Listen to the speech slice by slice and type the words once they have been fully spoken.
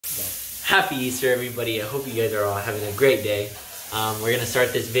Happy Easter, everybody. I hope you guys are all having a great day. We're going to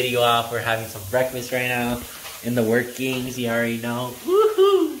start this video off. We're having some breakfast right now in the workings. You already know.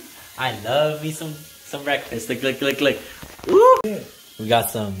 Woohoo! I love me some breakfast. Look. Woo! We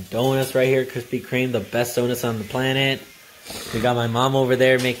got some donuts right here. Krispy Kreme, the best donuts on the planet. We got my mom over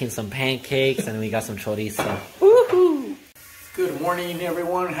there making some pancakes. And we got some chorizo. Woohoo! Good morning,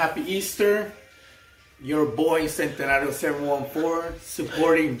 everyone. Happy Easter. Your boy Centenario 714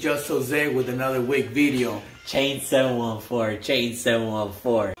 supporting Just Jose with another week video. Chain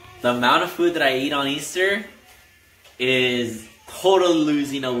 714. The amount of food that I eat on Easter is total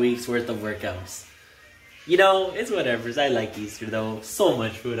losing a week's worth of workouts. You know, it's whatever. I like Easter though. So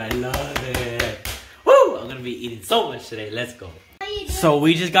much food. I love it. Woo! I'm gonna be eating so much today. Let's go. So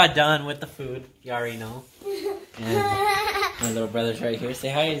we just got done with the food. You already know. And my little brother's right here. Say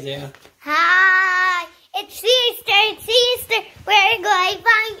hi, Isaiah. Hi! It's Easter! We're going to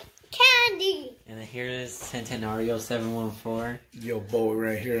find candy! And then here is Centenario 714. Yo, boy,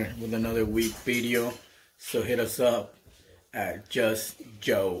 right here with another week video. So hit us up at Just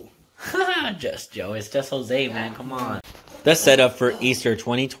Joe. Just Joe. It's Just Jose, man. Come on. The setup for Easter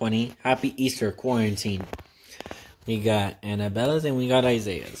 2020. Happy Easter quarantine. We got Annabella's and we got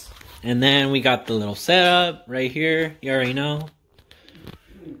Isaiah's. And then we got the little setup right here. You already know.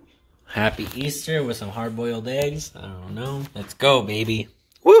 Happy Easter with some hard-boiled eggs. I don't know. Let's go, baby.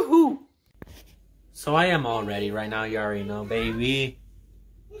 Woohoo! So I am all ready right now. You already know, baby.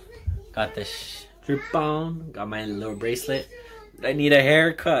 Got the strip on. Got my little bracelet. I need a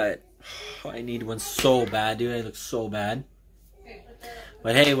haircut. I need one so bad, dude. I look so bad.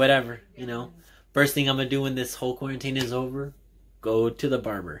 But hey, whatever. You know. First thing I'm going to do when this whole quarantine is over, go to the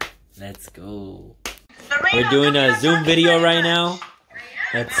barber. Let's go. We're doing a Zoom video right now.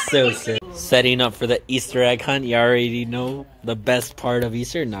 That's so sick. Setting up for the Easter egg hunt. You already know the best part of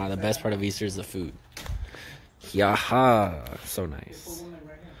Easter. Nah, the best part of Easter is the food. Yaha. So nice.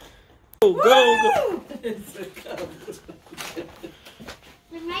 Go.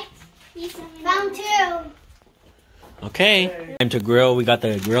 Found two. Okay. Time to grill. We got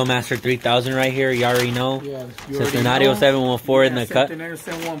the Grill Master 3000 right here. You already know. Yeah, Centenario 714 in the cut. Centenario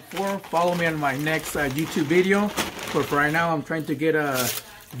 714. Follow me on my next YouTube video. But for right now, I'm trying to get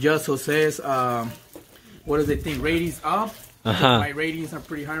Just Jose's, what does it think, ratings up. My ratings are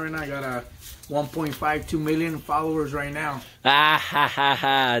pretty high right now. I got 1.52 million followers right now.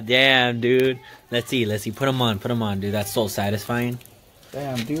 Damn, dude. Let's see. Put them on, dude. That's so satisfying.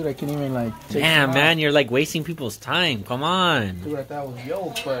 Damn, dude, I can't even like take Damn, man, you're like wasting people's time. Come on. Dude, I thought it was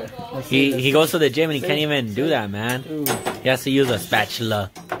yo, but he goes to the gym and he can't even do that, man. Dude. He has to use a spatula.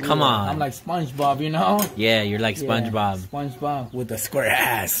 Come on. I'm like SpongeBob, you know? Yeah, you're like SpongeBob. Yeah, SpongeBob with a square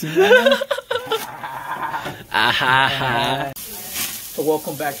ass. So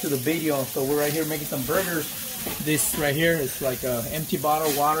welcome back to the video. So we're right here making some burgers. This right here is like a empty bottle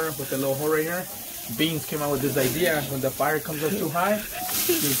of water with a little hole right here. Beans came out with this idea. When the fire comes up too high,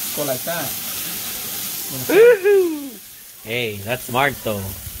 just go like that. Hey, that's smart though.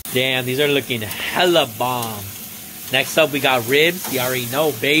 Damn, these are looking hella bomb. Next up, we got ribs. You already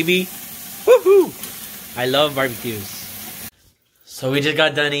know, baby. Woohoo! I love barbecues. So we just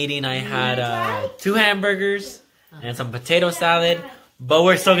got done eating. I had 2 hamburgers and some potato salad, but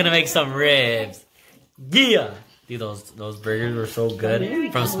we're still gonna make some ribs. Yeah, dude, those burgers were so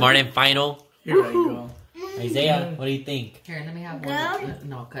good from Smart and Final. Here you go. Isaiah, what do you think? Here, let me have one.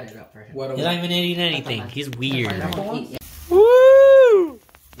 No, cut it up for him. He's not even eating anything. He's weird. Woo!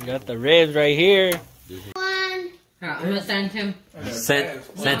 We got the ribs right here. One. I'm gonna send him.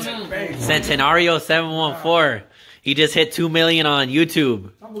 Centenario 714. He just hit 2 million on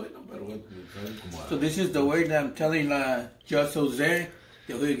YouTube. So this is the way that I'm telling Just Jose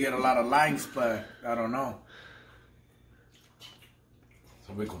that he'll get a lot of likes, but I don't know.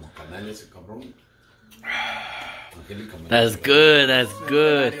 That's good.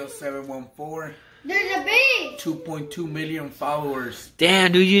 714. There's a bee. 2.2 million followers.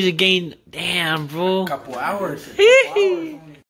 Damn, dude, you just gained. Damn, bro. A couple hours.